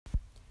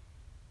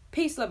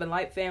Peace, love, and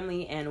light,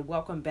 family, and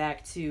welcome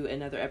back to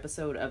another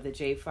episode of the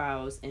J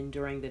Files,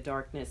 Enduring the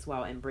Darkness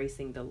While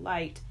Embracing the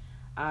Light.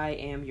 I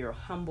am your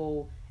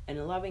humble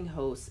and loving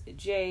host,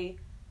 Jay.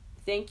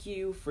 Thank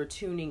you for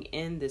tuning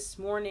in this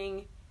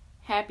morning.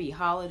 Happy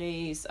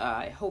holidays.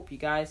 I hope you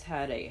guys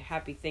had a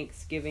happy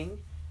Thanksgiving.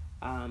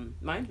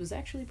 Mine was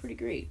actually pretty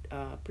great.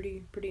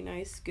 Pretty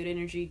nice. Good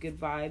energy, good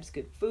vibes,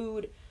 good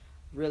food.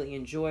 Really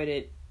enjoyed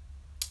it.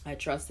 I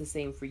trust the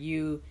same for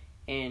you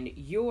and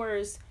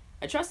yours.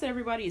 I trust that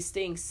everybody is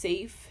staying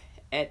safe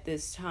at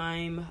this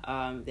time,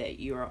 that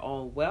you are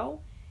all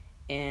well,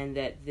 and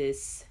that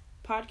this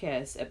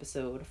podcast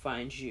episode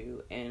finds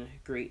you in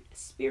great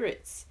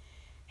spirits.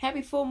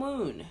 Happy full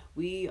moon.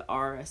 We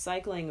are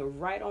cycling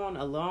right on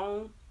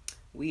along.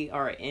 We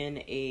are in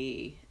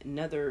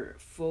another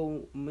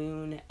full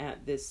moon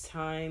at this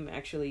time.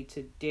 Actually,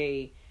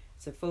 today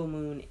it's a full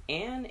moon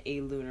and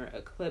a lunar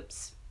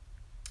eclipse.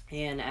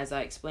 And as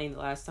I explained the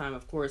last time,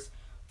 of course,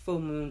 full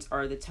moons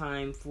are the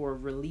time for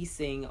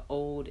releasing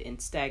old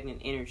and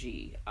stagnant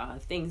energy,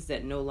 things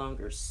that no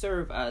longer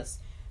serve us.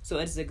 So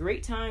it's a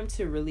great time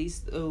to release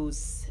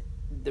those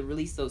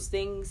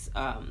things,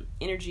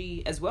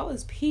 energy, as well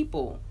as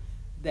people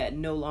that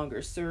no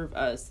longer serve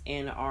us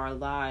in our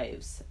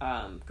lives.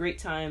 Great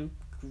time,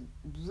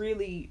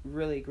 really,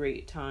 really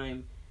great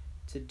time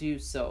to do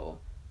so.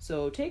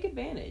 So take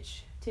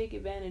advantage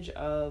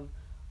of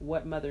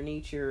what Mother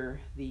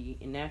Nature, the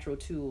natural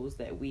tools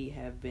that we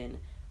have been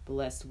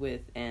blessed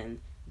with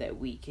and that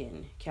we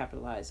can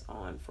capitalize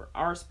on for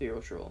our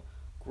spiritual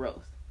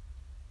growth.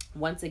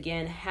 Once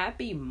again,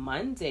 happy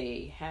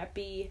Monday.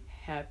 Happy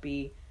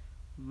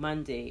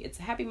Monday. It's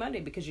a happy Monday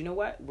because you know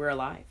what? We're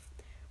alive.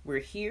 We're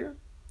here.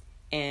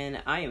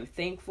 And I am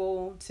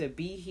thankful to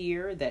be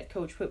here, that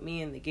Coach put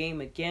me in the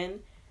game again.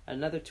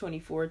 Another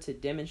 24 to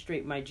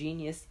demonstrate my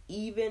genius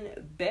even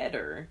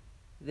better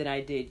than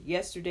I did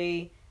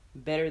yesterday,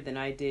 better than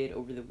I did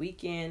over the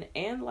weekend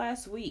and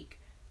last week.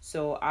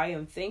 So I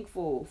am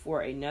thankful for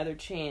another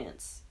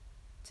chance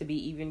to be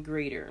even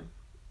greater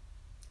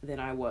than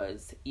I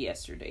was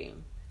yesterday.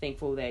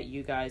 Thankful that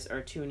you guys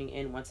are tuning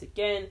in once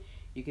again.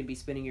 You could be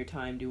spending your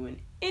time doing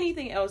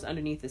anything else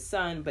underneath the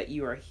sun, but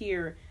you are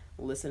here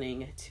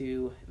listening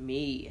to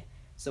me.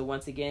 So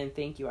once again,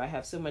 thank you. I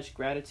have so much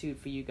gratitude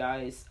for you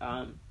guys.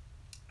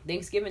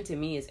 Thanksgiving to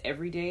me is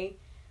every day.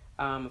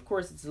 Of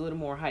course, it's a little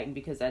more heightened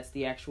because that's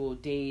the actual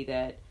day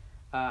that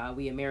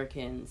we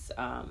Americans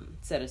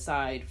set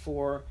aside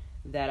for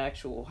that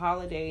actual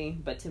holiday.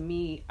 But to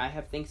me, I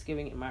have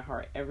Thanksgiving in my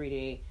heart every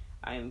day.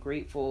 I am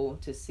grateful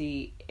to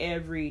see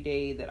every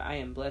day that I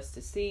am blessed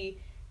to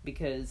see,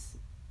 because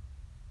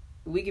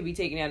we could be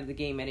taken out of the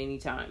game at any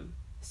time.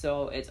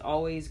 So it's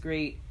always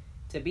great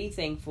to be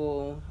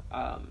thankful,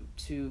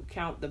 to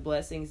count the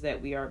blessings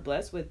that we are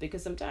blessed with,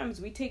 because sometimes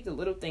we take the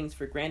little things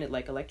for granted,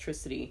 like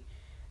electricity,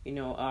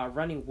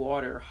 running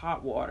water,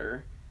 hot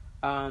water,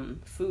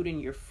 food in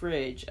your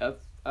fridge,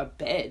 a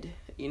bed,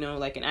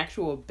 like an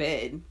actual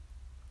bed,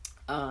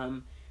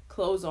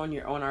 clothes on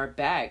our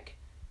back,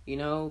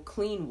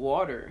 clean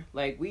water.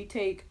 Like, we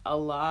take a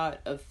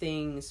lot of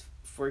things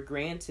for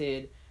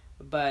granted,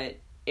 but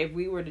if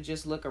we were to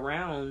just look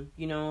around,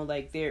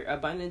 their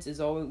abundance is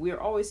we're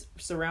always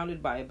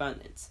surrounded by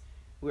abundance.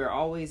 We're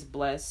always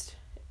blessed.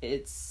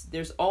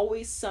 There's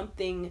always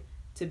something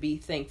to be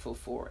thankful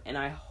for. And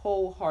I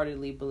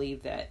wholeheartedly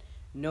believe that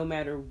no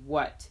matter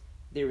what,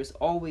 there is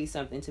always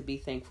something to be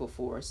thankful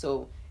for.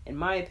 So in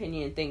my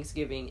opinion,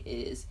 Thanksgiving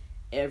is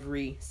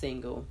every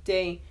single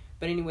day.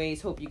 But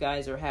anyways, hope you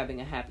guys are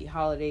having a happy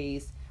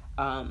holidays.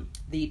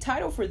 The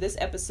title for this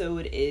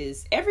episode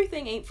is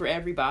Everything Ain't for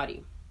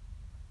Everybody.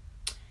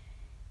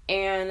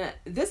 And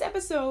this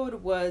episode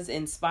was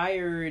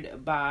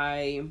inspired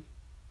by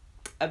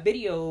a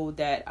video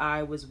that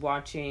I was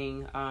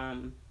watching.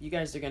 You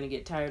guys are going to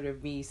get tired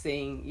of me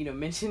saying,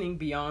 mentioning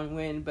Beyond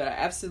Wind, but I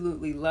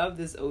absolutely love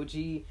this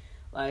OG,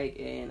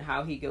 and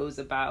how he goes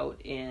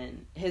about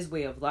in his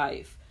way of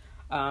life.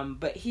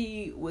 But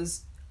he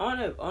was on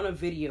a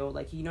video,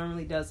 he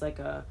normally does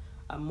a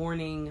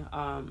morning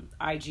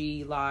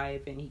IG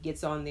live, and he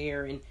gets on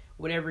there and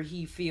whatever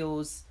he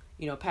feels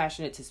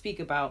passionate to speak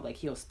about,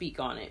 he'll speak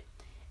on it.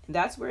 And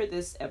that's where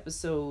this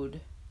episode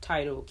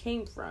title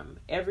came from.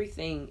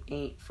 Everything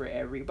ain't for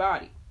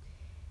everybody.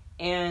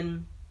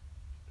 And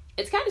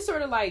it's kind of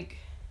sort of I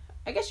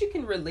guess you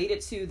can relate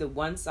it to the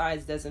one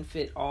size doesn't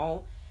fit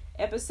all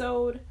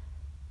episode.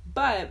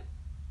 But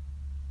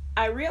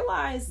I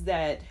realized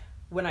that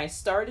when I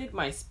started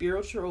my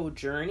spiritual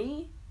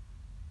journey,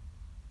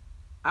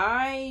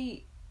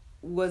 I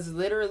was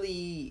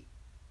literally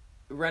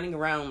running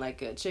around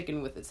like a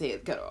chicken with its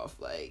head cut off.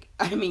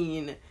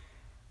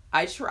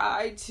 I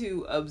tried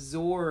to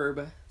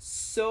absorb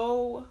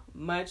so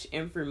much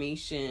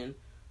information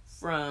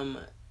from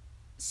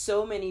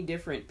so many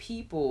different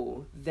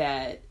people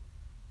that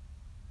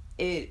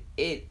it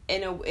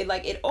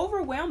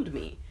overwhelmed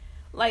me.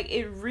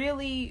 It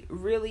really,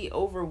 really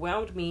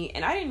overwhelmed me.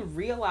 And I didn't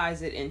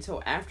realize it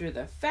until after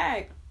the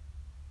fact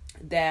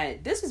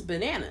that this is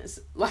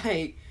bananas.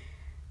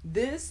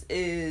 This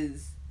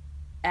is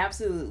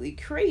absolutely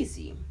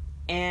crazy.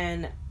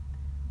 And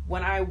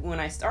when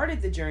I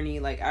started the journey,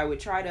 like I would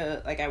try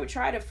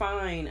to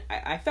find,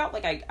 I felt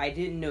like I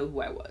didn't know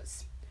who I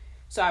was.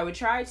 So I would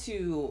try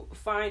to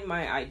find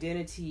my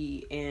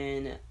identity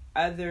in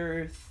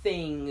other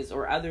things,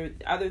 or other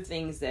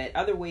things, that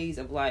other ways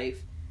of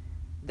life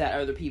that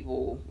other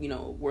people,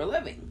 were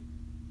living.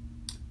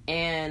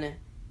 And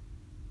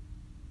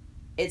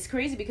it's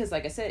crazy because,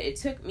 like I said,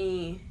 it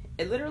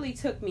literally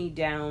took me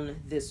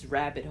down this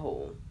rabbit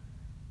hole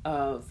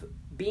of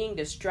being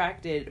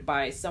distracted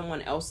by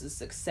someone else's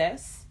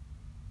success,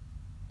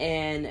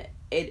 and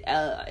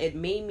it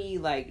made me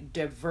like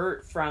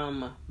divert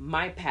from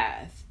my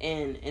path,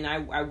 and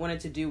I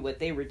wanted to do what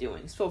they were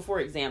doing. So for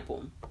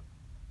example,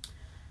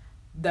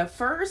 the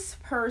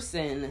first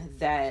person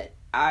that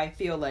I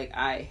feel like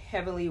I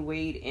heavily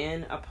weighed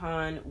in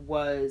upon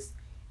was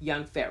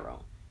Young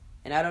Pharaoh.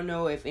 And I don't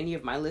know if any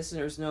of my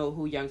listeners know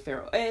who Young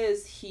Pharaoh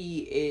is. He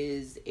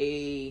is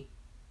I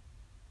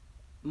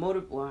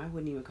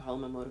wouldn't even call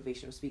him a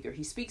motivational speaker.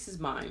 He speaks his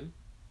mind.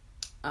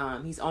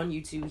 He's on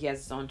YouTube. He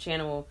has his own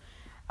channel.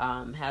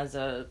 Has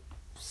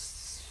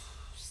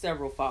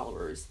several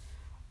followers.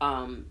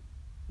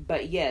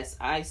 But yes,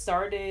 I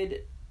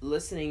started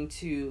listening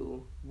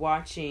to,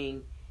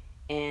 watching,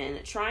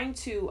 and trying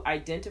to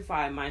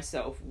identify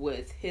myself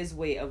with his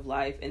way of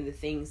life and the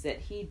things that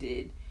he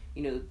did,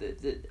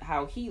 the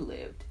how he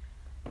lived.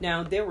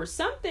 Now, there were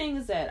some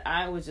things that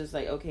I was just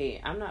like,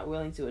 okay, I'm not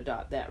willing to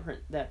adopt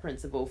that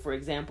principle. For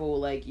example,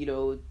 like,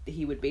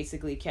 he would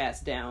basically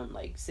cast down,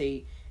 like,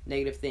 say,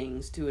 negative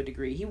things to a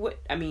degree. He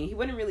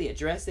wouldn't really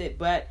address it,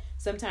 but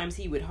sometimes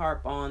he would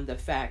harp on the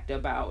fact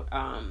about,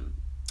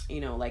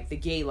 like the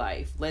gay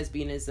life,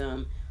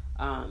 lesbianism,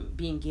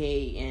 being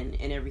gay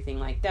and everything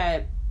like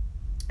that.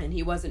 And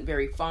he wasn't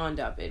very fond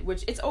of it,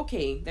 which it's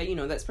okay that,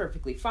 that's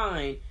perfectly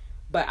fine.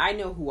 But I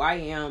know who I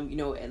am,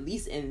 at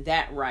least in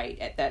that right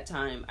at that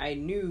time. I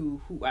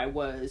knew who I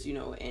was,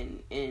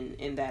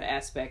 in that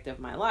aspect of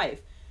my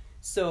life.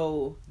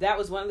 So that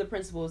was one of the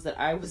principles that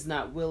I was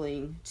not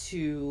willing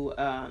to,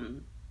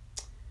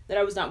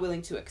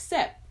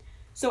 accept.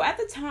 So at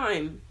the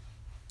time,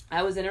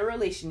 I was in a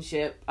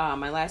relationship,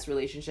 my last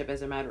relationship,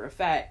 as a matter of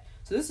fact.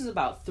 So this was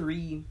about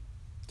 3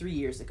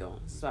 years ago.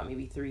 This is about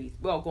maybe it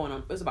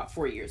was about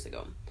 4 years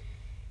ago.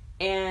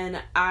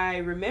 And I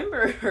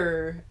remember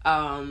her,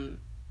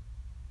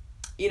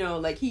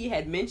 like he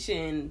had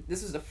mentioned,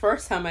 this was the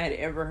first time I had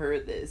ever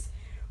heard this,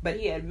 but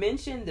he had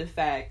mentioned the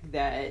fact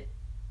that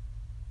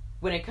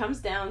when it comes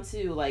down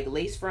to like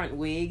lace front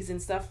wigs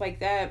and stuff like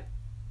that,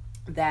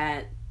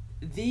 that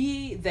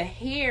the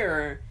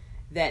hair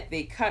that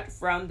they cut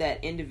from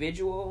that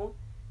individual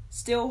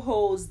still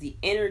holds the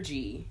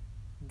energy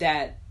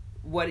that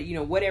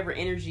whatever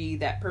energy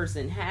that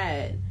person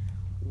had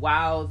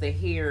while the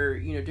hair,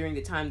 during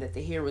the time that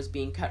the hair was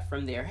being cut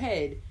from their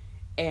head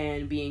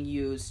and being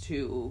used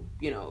to,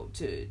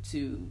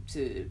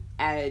 to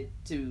add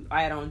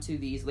on to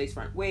these lace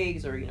front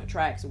wigs or,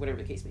 tracks or whatever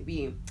the case may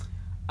be,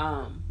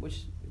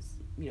 which is,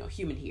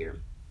 human hair.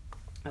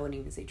 I wouldn't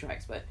even say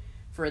tracks, but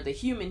for the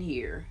human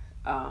hair,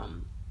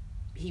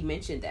 he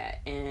mentioned that,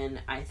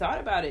 and I thought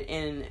about it,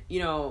 and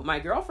my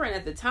girlfriend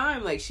at the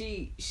time, like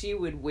she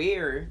would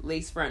wear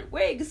lace front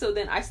wigs, so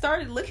then I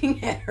started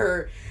looking at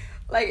her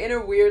like in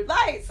a weird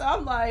light. So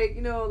I'm like,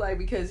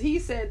 because he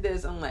said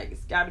this, I'm like,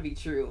 it's got to be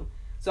true.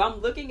 So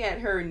I'm looking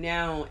at her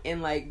now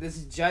in like this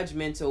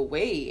judgmental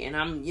way, and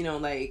I'm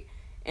like,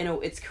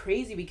 it's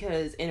crazy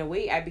because in a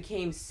way I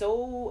became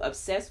so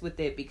obsessed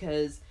with it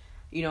because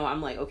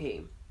I'm like,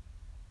 okay,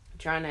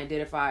 trying to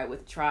identify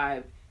with the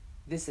tribe.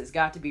 This has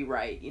got to be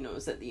right,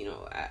 so,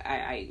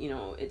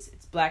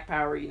 it's Black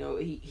Power,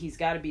 he's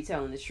got to be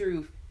telling the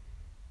truth.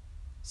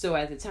 So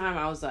at the time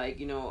I was like,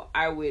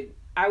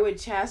 I would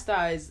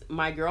chastise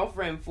my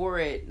girlfriend for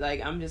it.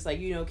 Like, I'm just like,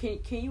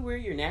 can you wear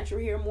your natural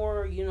hair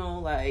more?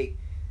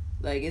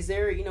 Like, is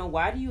there,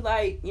 why do you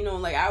like,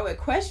 like I would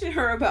question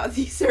her about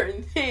these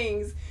certain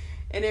things,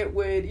 and it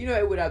would,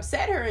 it would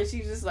upset her. And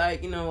she's just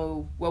like,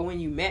 well, when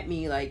you met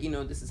me, like,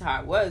 this is how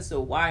it was. So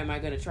why am I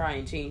going to try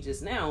and change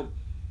this now?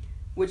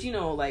 Which,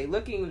 like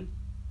looking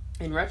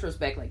in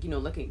retrospect, like,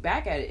 looking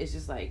back at it, it's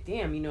just like,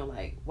 damn,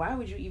 like, why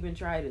would you even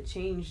try to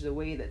change the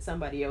way that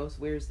somebody else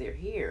wears their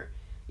hair?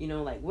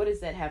 Like, what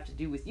does that have to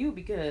do with you?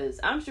 Because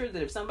I'm sure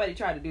that if somebody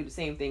tried to do the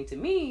same thing to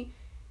me,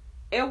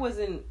 I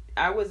wasn't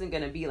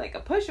going to be like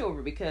a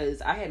pushover because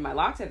I had my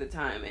locks at the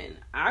time and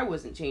I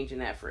wasn't changing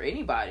that for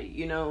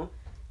anybody,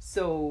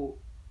 So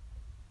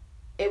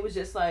it was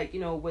just like,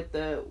 with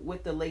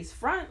the lace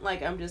front,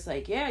 like, I'm just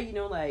like, yeah,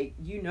 like,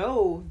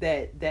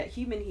 that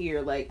human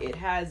hair, like, it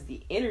has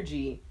the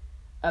energy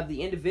of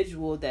the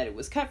individual that it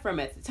was cut from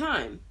at the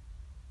time.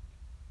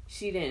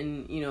 She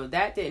didn't,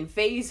 that didn't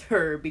faze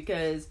her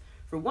because,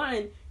 for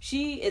one,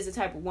 she is the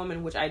type of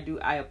woman, which I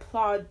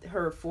applaud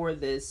her for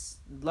this,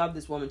 love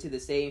this woman to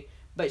this day,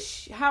 but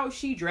how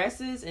she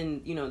dresses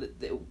and,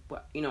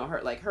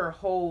 her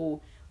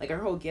whole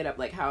get up,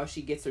 like how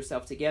she gets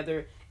herself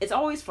together, it's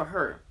always for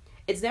her.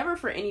 It's never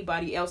for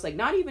anybody else, like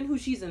not even who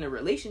she's in a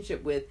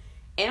relationship with.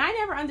 And I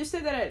never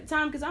understood that at the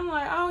time, because I'm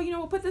like, oh, you know,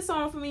 well, put this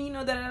on for me, you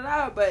know,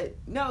 da-da-da. But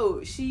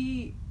no,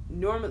 she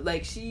normally,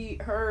 like,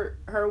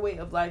 her way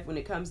of life, when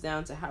it comes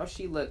down to how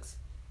she looks,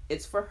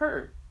 it's for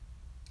her.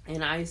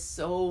 And I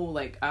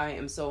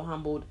am so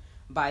humbled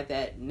by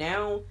that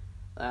now.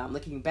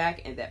 Looking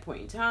back at that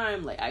point in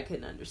time, like, I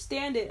couldn't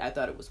understand it. I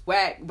thought it was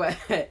whack, but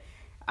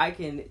I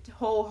can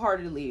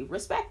wholeheartedly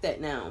respect that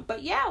now.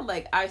 But yeah,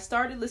 like, I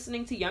started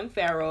listening to Young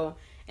Pharaoh,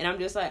 and I'm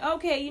just like,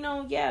 okay, you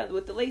know, yeah,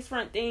 with the lace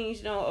front things,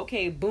 you know,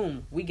 okay,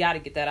 boom, we got to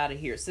get that out of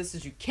here.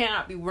 Sisters, you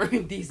cannot be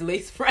wearing these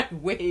lace front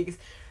wigs,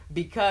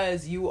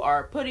 because you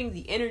are putting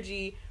the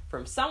energy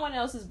from someone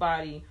else's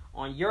body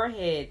on your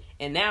head,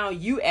 and now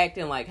you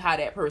acting like how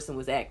that person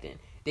was acting.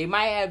 They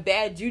might have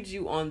bad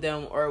juju on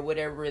them or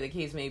whatever the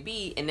case may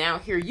be, and now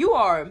here you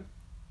are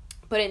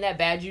putting that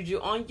bad juju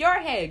on your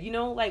head. You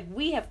know, like,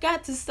 we have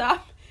got to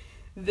stop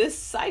this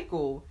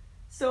cycle.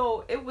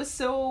 So it was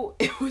so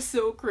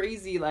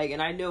crazy. Like,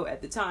 and I know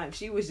at the time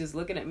she was just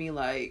looking at me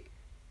like,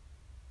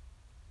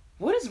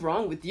 what is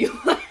wrong with you?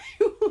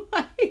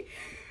 Like,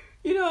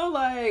 you know,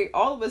 like,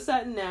 all of a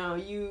sudden now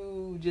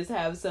you just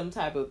have some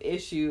type of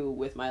issue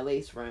with my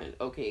lace front.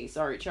 Okay,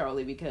 sorry,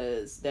 Charlie,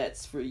 because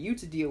that's for you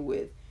to deal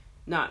with,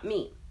 not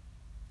me.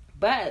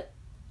 But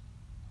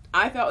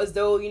I felt as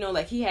though, you know,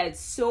 like, he had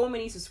so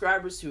many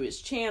subscribers to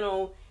his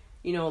channel.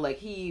 You know, like,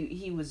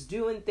 he was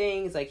doing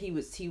things, like, he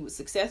was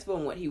successful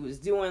in what he was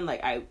doing.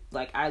 Like,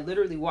 I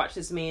literally watched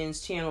this man's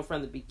channel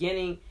from the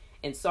beginning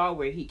and saw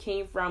where he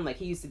came from. Like,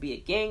 he used to be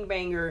a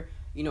gangbanger,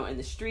 you know, in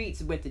the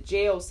streets, went to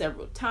jail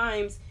several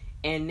times,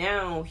 and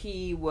now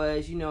he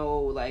was, you know,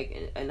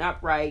 like, an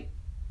upright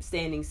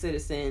standing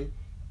citizen,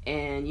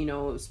 and, you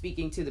know,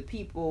 speaking to the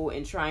people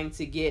and trying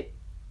to get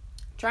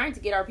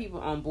our people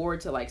on board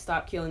to, like,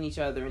 stop killing each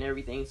other and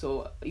everything.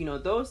 So, you know,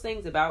 those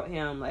things about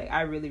him, like,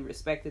 I really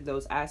respected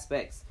those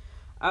aspects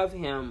of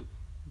him.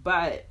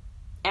 But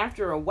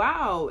after a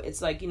while,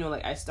 it's like, you know,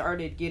 like, I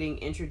started getting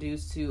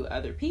introduced to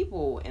other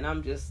people, and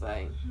I'm just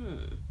like,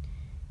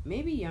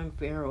 maybe Young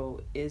Pharaoh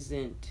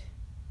isn't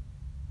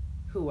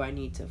who I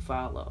need to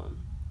follow.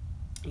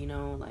 You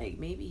know, like,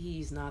 maybe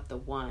he's not the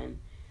one.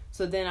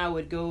 So then I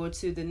would go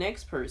to the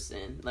next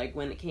person, like,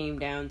 when it came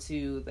down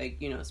to,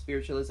 like, you know,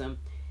 spiritualism,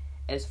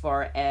 as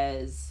far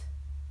as,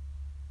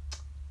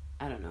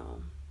 I don't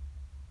know,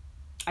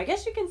 I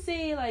guess you can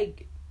say,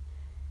 like,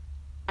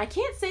 I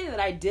can't say that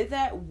I did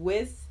that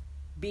with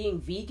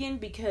being vegan,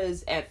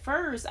 because at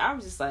first I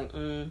was just like,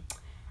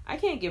 I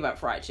can't give up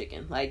fried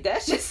chicken. Like,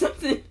 that's just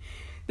something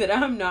that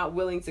I'm not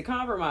willing to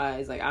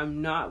compromise. Like,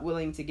 I'm not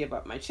willing to give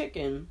up my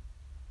chicken.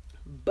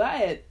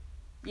 But,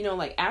 you know,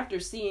 like, after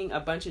seeing a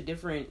bunch of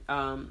different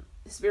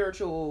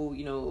spiritual,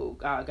 you know,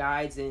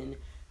 guides and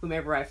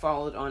whomever I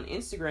followed on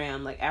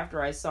Instagram, like,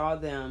 after I saw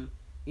them,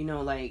 you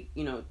know, like,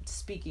 you know,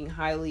 speaking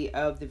highly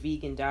of the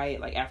vegan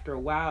diet, like, after a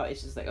while,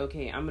 it's just like,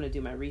 okay, I'm going to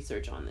do my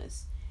research on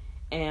this.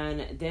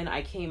 And then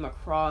I came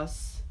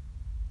across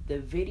the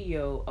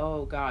video,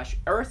 oh gosh,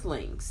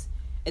 Earthlings.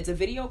 It's a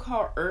video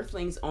called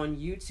Earthlings on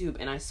YouTube,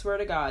 and I swear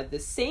to God, the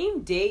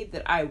same day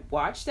that I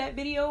watched that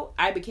video,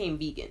 I became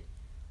vegan.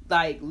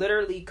 Like,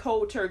 literally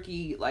cold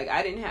turkey. Like,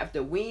 I didn't have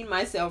to wean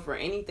myself or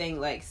anything.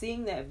 Like,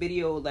 seeing that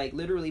video, like,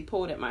 literally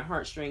pulled at my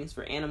heartstrings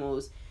for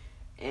animals,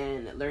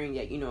 and learning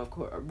that, you know, of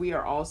course, we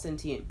are all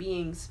sentient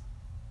beings.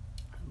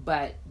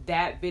 But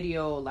that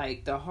video,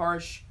 like, the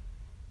harsh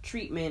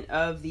treatment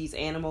of these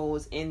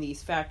animals in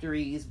these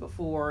factories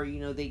before,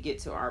 you know, they get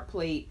to our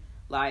plate,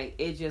 like,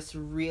 it just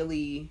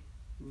really,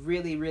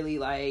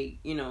 like,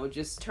 you know,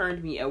 just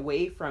turned me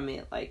away from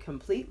it, like,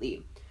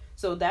 completely.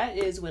 So that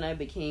is when I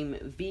became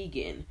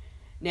vegan.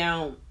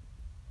 Now,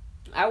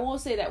 I will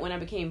say that when I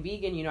became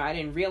vegan, you know, I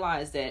didn't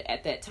realize that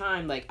at that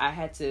time, like, I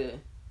had to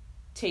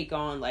take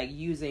on, like,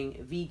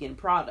 using vegan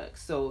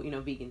products. So, you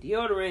know, vegan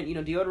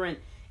deodorant,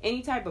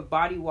 any type of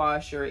body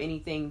wash or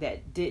anything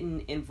that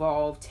didn't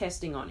involve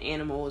testing on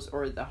animals,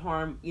 or the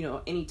harm, you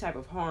know, any type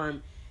of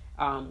harm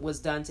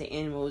was done to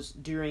animals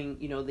during,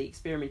 you know, the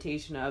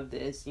experimentation of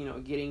this, you know,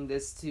 getting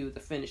this to the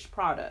finished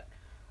product.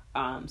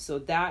 So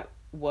that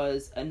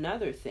was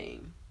another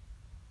thing.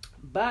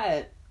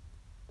 But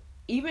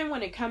even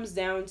when it comes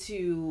down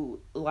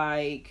to,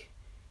 like,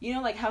 you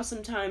know, like how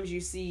sometimes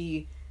you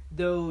see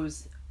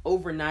those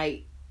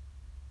overnight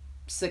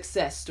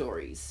success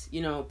stories,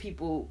 you know,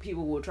 people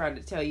will try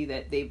to tell you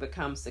that they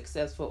become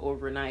successful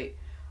overnight.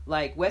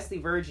 Like Wesley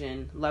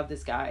Virgin, love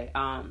this guy.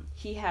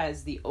 He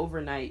has the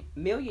overnight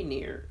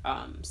millionaire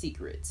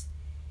secrets,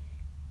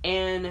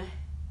 and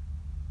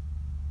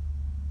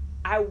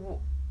I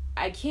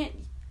can't.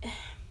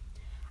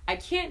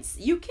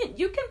 You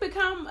can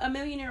become a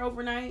millionaire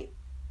overnight.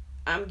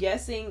 I'm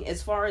guessing,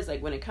 as far as,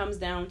 like, when it comes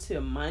down to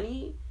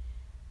money,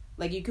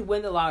 like, you could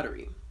win the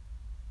lottery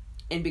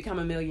and become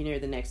a millionaire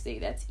the next day.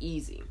 That's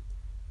easy.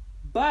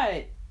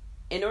 But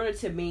in order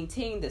to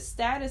maintain the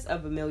status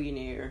of a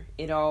millionaire,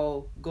 it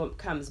all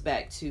comes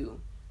back to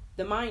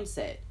the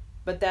mindset.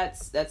 But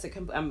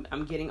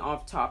I'm getting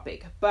off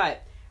topic.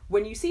 But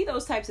when you see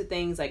those types of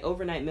things, like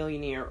overnight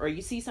millionaire, or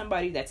you see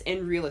somebody that's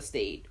in real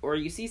estate, or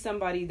you see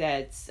somebody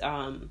that's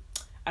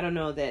I don't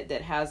know, that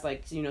has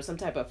like, you know, some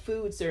type of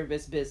food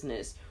service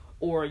business,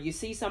 or you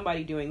see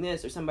somebody doing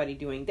this or somebody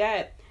doing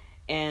that,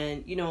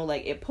 and, you know,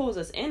 like, it pulls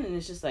us in, and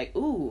it's just like,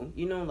 ooh,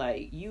 you know,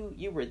 like,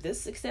 you were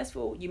this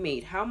successful, you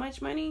made how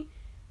much money,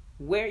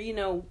 where, you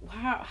know,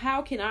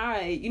 how can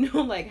I, you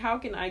know, like, how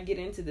can I get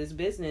into this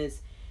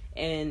business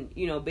and,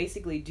 you know,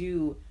 basically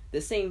do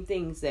the same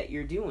things that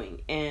you're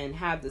doing and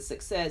have the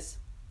success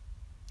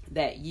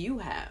that you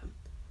have.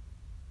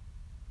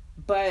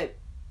 But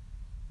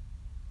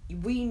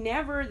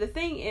the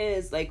thing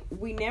is, like,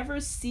 we never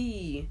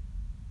see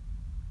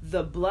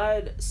the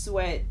blood,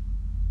 sweat,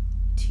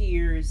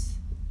 tears,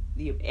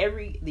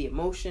 the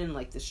emotion,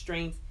 like the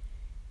strength,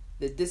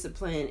 the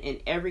discipline,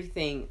 and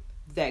everything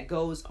that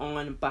goes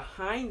on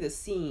behind the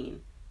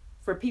scene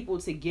for people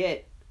to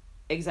get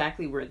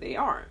exactly where they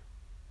are.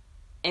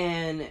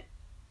 And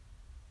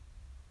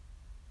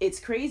it's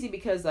crazy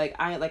because, like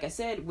I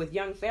said, with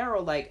Young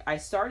Pharaoh, like, I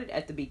started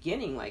at the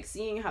beginning, like,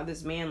 seeing how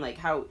this man, like,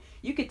 how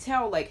you could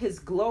tell, like, his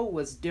glow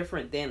was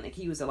different then, like,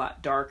 he was a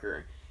lot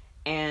darker.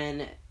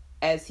 And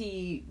as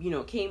he, you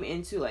know, came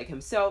into, like,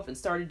 himself and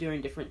started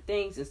doing different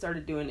things and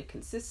started doing it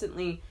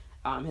consistently,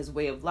 his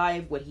way of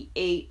life, what he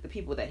ate, the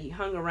people that he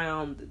hung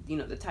around, you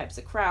know, the types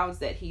of crowds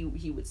that he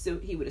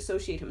would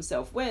associate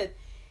himself with,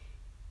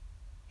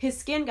 his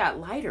skin got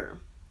lighter.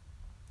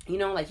 You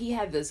know, like, he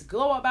had this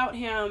glow about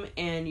him,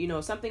 and, you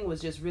know, something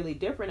was just really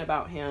different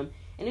about him.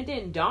 And it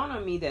didn't dawn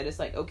on me that it's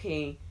like,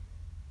 okay,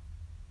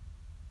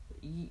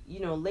 you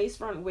know, lace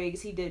front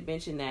wigs, he did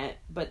mention that,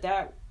 but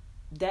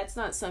that's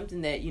not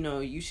something that, you know,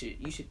 you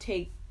should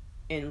take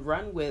and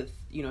run with,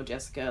 you know,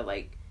 Jessica,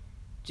 like,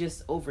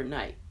 just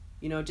overnight.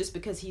 You know, just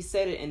because he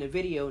said it in a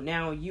video,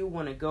 now you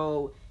want to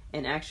go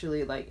and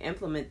actually, like,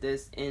 implement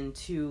this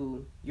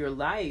into your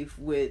life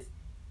with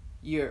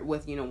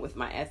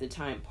my at the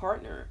time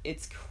partner.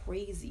 It's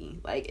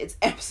crazy. Like, it's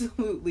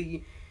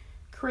absolutely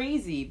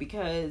crazy,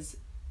 because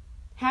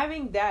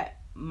having that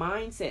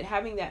mindset,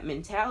 having that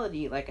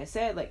mentality, like I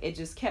said, like, it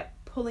just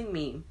kept pulling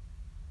me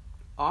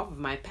off of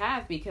my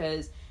path,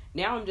 because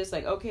now I'm just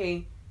like,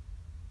 okay,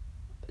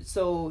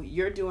 so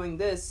you're doing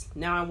this,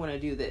 now I want to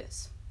do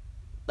this.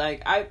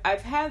 Like,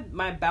 I've had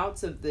my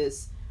bouts of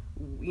this,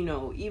 you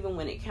know, even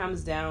when it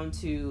comes down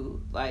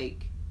to,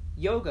 like,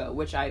 yoga,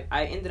 which I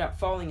ended up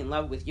falling in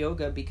love with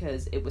yoga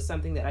because it was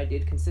something that I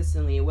did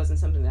consistently. It wasn't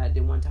something that I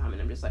did one time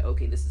and I'm just like,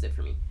 okay, this is it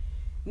for me.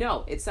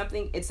 No, it's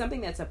something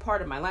that's a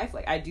part of my life.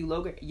 Like, I do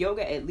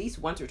yoga at least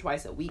once or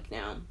twice a week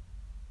now.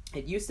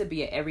 It used to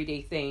be an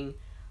everyday thing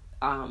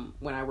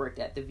when I worked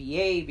at the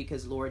VA,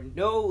 because Lord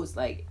knows,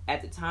 like,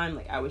 at the time,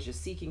 like, I was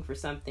just seeking for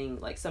something,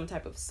 like, some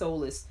type of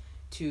solace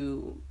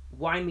to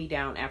wind me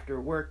down after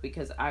work,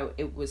 because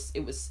it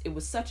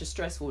was such a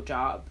stressful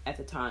job at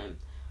the time.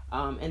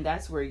 And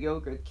that's where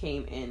yoga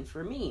came in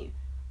for me.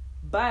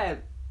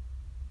 But,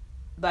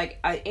 like,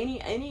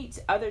 any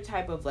other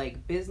type of,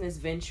 like, business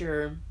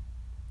venture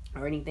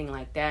or anything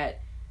like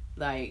that,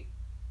 like,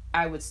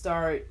 I would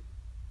start,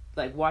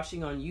 like,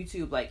 watching on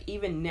YouTube, like,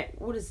 even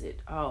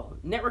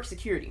network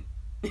security.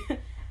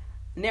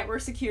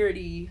 Network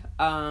security.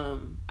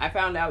 I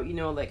found out, you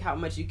know, like, how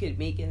much you could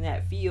make in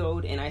that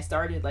field, and I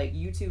started, like,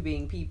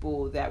 YouTubing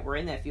people that were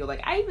in that field.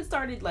 Like, I even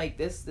started, like,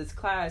 this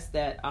class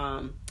that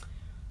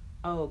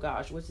oh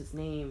gosh, what's his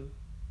name?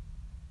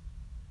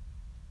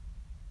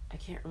 I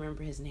can't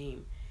remember his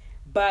name.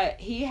 But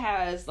he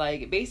has,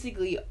 like,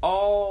 basically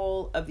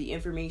all of the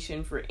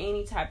information for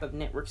any type of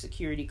network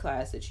security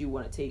class that you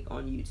want to take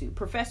on YouTube.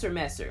 Professor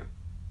Messer.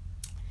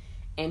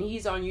 And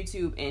he's on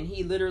YouTube, and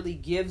he literally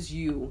gives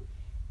you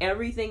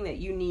everything that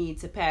you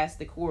need to pass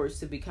the course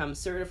to become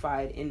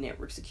certified in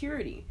network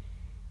security.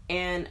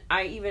 And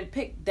I even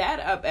picked that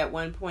up at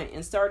one point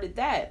and started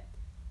that.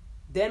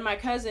 Then my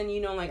cousin, you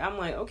know, like, I'm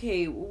like,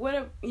 okay,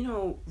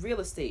 real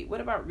estate.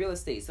 What about real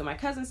estate? So my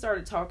cousin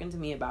started talking to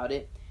me about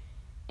it,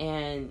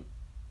 and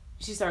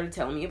she started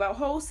telling me about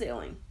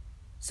wholesaling.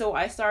 So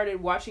I started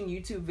watching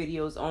YouTube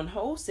videos on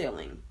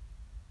wholesaling.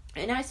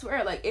 And I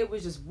swear, like, it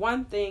was just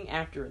one thing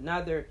after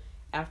another,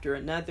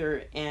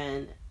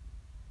 and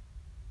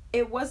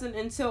it wasn't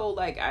until,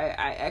 like,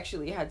 I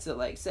actually had to,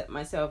 like, set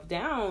myself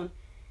down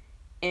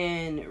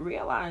and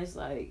realize,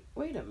 like,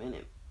 wait a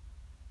minute.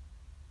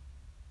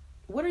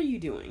 What are you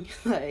doing?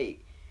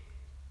 Like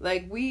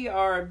we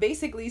are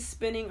basically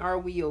spinning our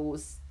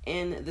wheels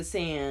in the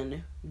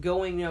sand,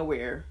 going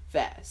nowhere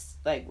fast.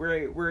 Like,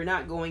 we're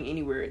not going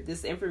anywhere.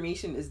 This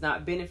information is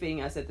not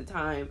benefiting us at the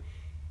time.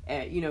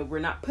 We're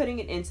not putting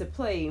it into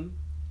play.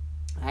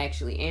 I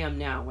actually am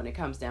now when it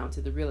comes down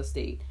to the real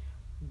estate.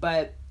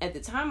 But at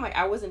the time, like,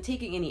 I wasn't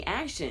taking any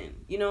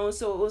action, you know?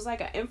 So it was like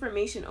an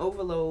information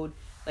overload,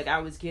 like, I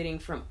was getting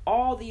from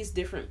all these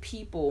different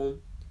people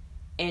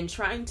and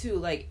trying to,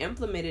 like,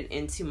 implement it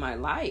into my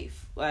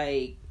life.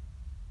 Like,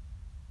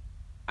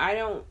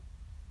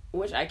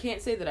 which I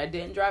can't say that I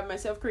didn't drive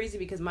myself crazy,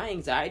 because my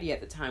anxiety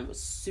at the time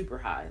was super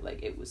high.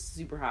 Like, it was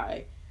super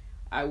high.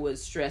 I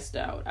was stressed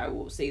out, I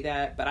will say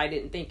that, but I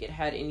didn't think it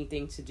had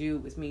anything to do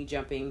with me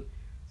jumping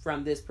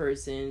from this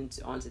person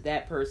onto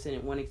that person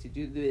and wanting to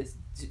do this,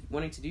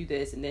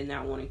 and then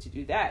not wanting to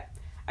do that.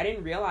 I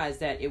didn't realize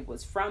that it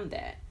was from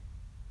that.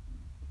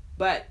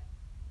 But,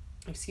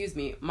 excuse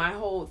me, my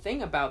whole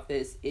thing about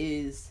this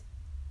is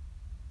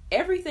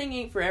everything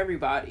ain't for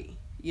everybody.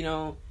 You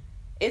know,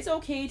 it's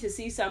okay to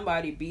see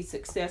somebody be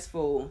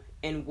successful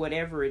in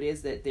whatever it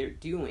is that they're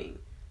doing.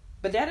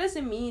 But that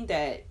doesn't mean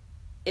that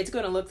it's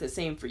going to look the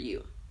same for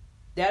you.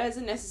 That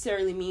doesn't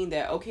necessarily mean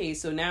that, okay,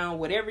 so now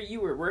whatever you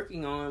were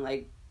working on,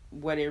 like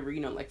whatever,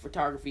 like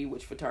photography,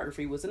 which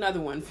photography was another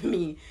one for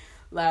me.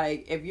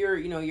 Like if you're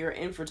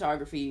in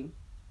photography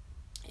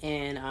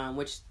and,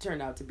 which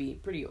turned out to be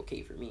pretty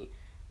okay for me,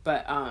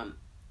 but,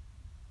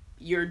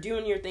 you're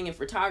doing your thing in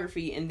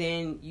photography and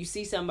then you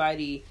see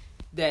somebody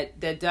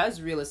that does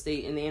real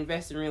estate and they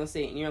invest in real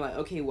estate and you're like,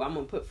 okay, well, I'm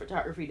going to put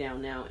photography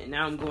down now. And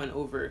now I'm going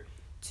over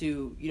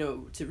to,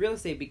 to real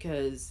estate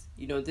because,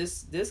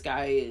 this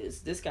guy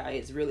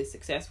is really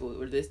successful,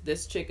 or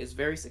this chick is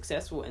very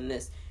successful in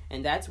this.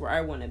 And that's where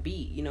I want to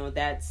be.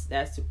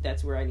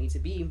 That's where I need to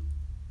be.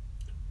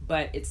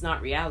 But it's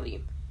not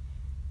reality.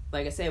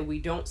 Like I said, we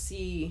don't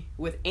see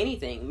with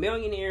anything,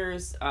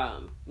 millionaires,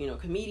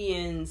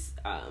 comedians,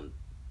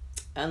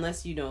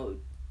 unless,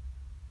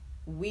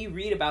 we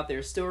read about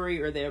their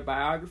story or their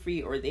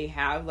biography, or they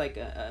have like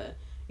a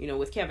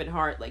with Kevin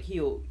Hart, like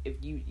if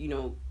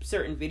you,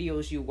 certain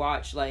videos you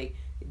watch, like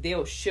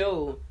they'll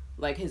show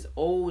like his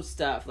old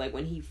stuff, like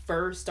when he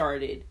first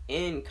started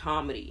in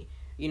comedy,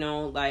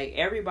 like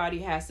everybody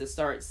has to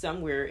start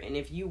somewhere. And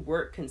if you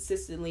work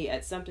consistently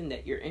at something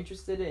that you're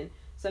interested in,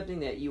 something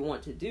that you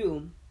want to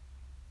do,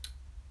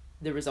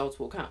 the results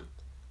will come.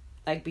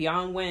 Like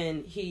Beyond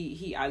When,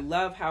 I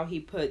love how he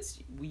puts,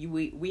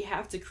 we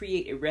have to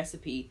create a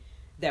recipe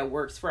that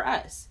works for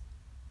us.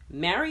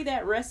 Marry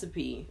that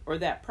recipe or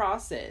that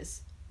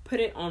process, put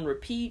it on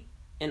repeat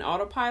and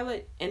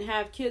autopilot, and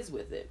have kids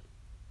with it.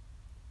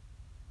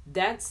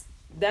 That's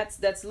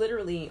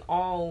literally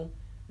all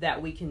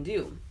that we can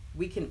do.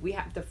 We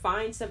have to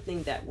find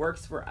something that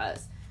works for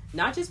us.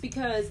 Not just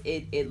because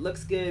it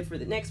looks good for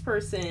the next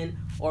person,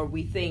 or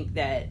we think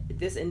that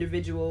this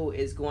individual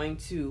is going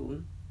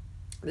to,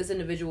 this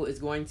individual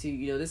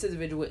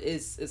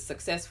is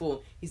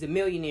successful. He's a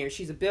millionaire.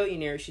 She's a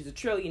billionaire. She's a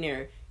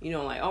trillionaire.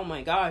 Like, oh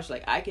my gosh,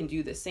 like I can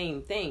do the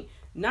same thing.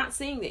 Not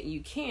saying that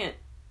you can't,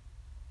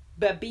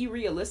 but be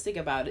realistic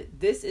about it.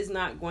 This is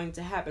not going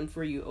to happen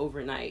for you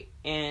overnight.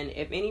 And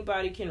if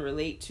anybody can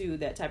relate to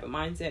that type of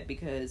mindset,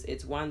 because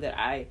it's one that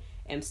I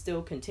am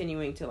still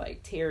continuing to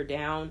like tear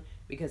down,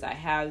 because I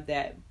have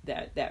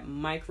that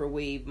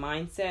microwave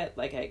mindset.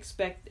 Like I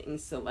expect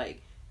things to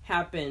like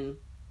happen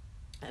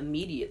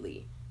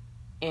immediately.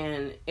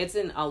 And it's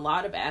in a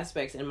lot of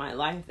aspects in my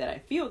life that I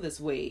feel this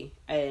way,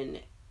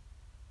 and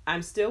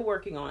I'm still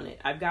working on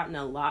it. I've gotten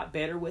a lot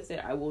better with it,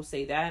 I will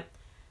say that,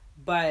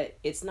 but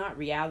it's not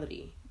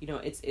reality.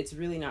 It's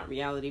really not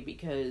reality,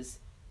 because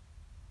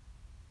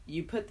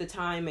you put the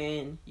time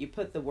in, you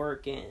put the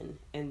work in,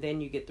 and then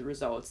you get the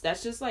results.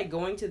 That's just like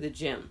going to the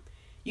gym.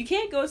 You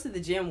can't go to the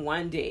gym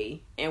one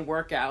day and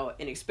work out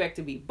and expect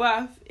to be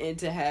buff and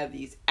to have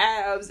these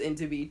abs and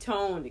to be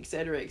toned,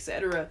 etc.,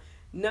 etc.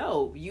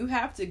 No, you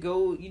have to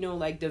go,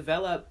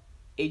 develop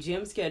a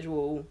gym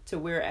schedule to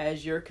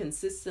whereas you're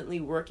consistently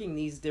working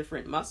these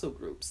different muscle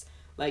groups.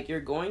 Like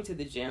you're going to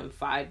the gym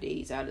 5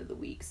 days out of the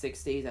week,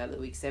 6 days out of the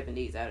week, 7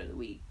 days out of the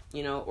week,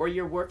 or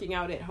you're working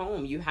out at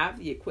home. You have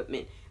the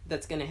equipment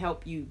that's going to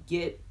help you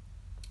get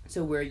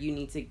to where you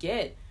need to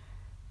get.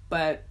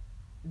 But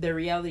the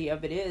reality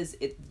of it is,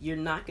 you're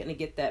not going to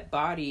get that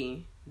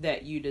body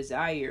that you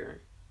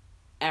desire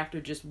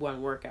after just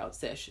one workout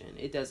session.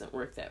 It doesn't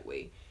work that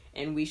way.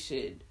 And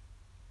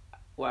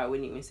I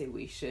wouldn't even say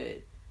we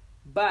should,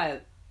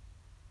 but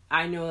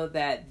I know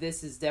that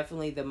this is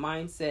definitely the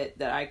mindset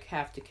that I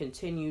have to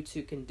continue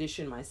to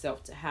condition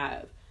myself to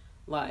have.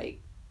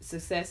 Like,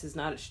 success is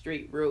not a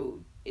straight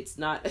road. It's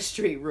not a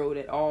straight road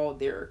at all.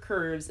 There are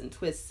curves and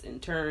twists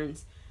and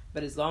turns.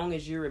 But as long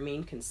as you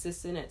remain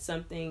consistent at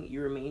something,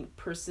 you remain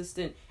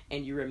persistent,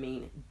 and you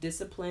remain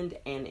disciplined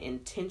and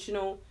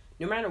intentional,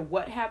 no matter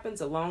what happens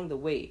along the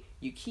way,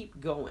 you keep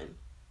going,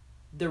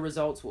 the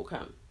results will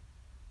come.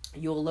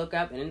 You'll look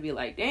up and it'll be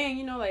like,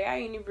 dang, I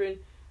ain't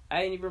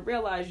even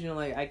realize,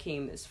 I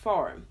came this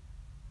far.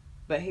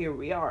 But here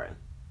we are.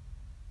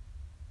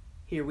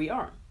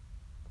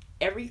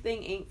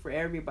 Everything ain't for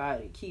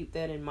everybody. Keep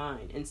that in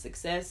mind. And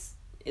success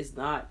is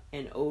not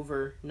an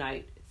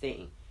overnight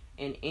thing.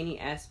 In any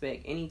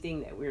aspect,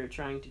 anything that we're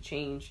trying to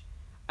change.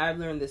 I've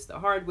learned this the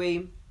hard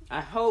way.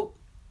 I hope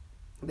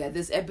that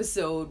this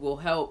episode will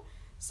help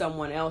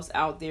someone else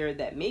out there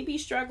that may be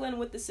struggling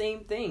with the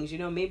same things.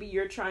 Maybe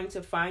you're trying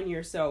to find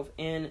yourself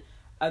in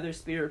other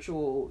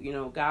spiritual,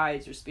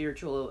 guides or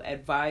spiritual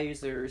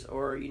advisors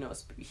or,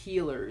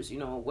 healers,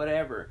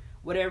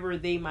 whatever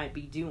they might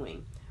be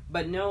doing.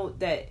 But know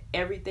that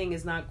everything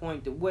is not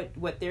going to,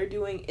 what they're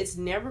doing, it's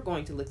never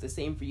going to look the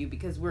same for you,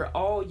 because we're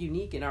all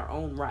unique in our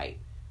own right.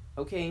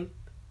 Okay,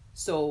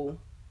 so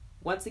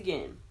once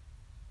again,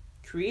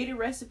 create a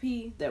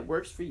recipe that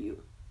works for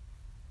you.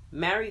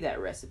 marry that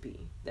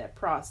recipe, that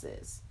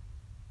process,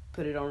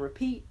 put it on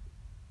repeat,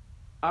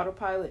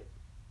 autopilot,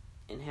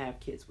 and have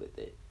kids with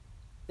it.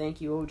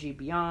 Thank you, OG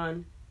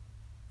Beyond,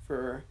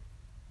 for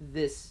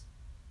this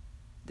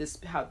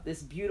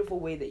beautiful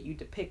way that you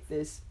depict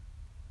this,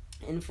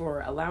 and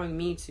for allowing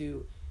me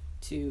to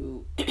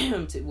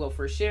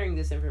for sharing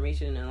this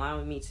information and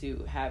allowing me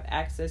to have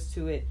access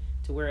to it,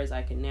 to whereas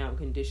I can now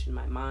condition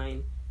my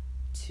mind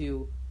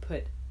to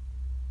put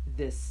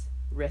this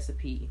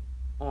recipe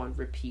on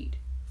repeat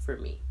for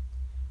me.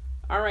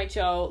 All right,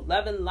 y'all.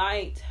 Love and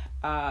light.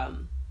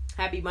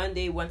 Happy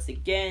Monday once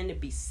again.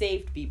 Be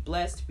safe, be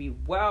blessed, be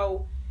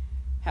well.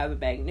 Have a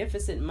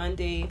magnificent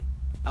Monday,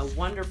 a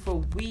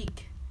wonderful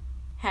week.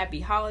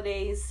 Happy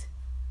holidays.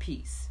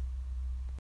 Peace.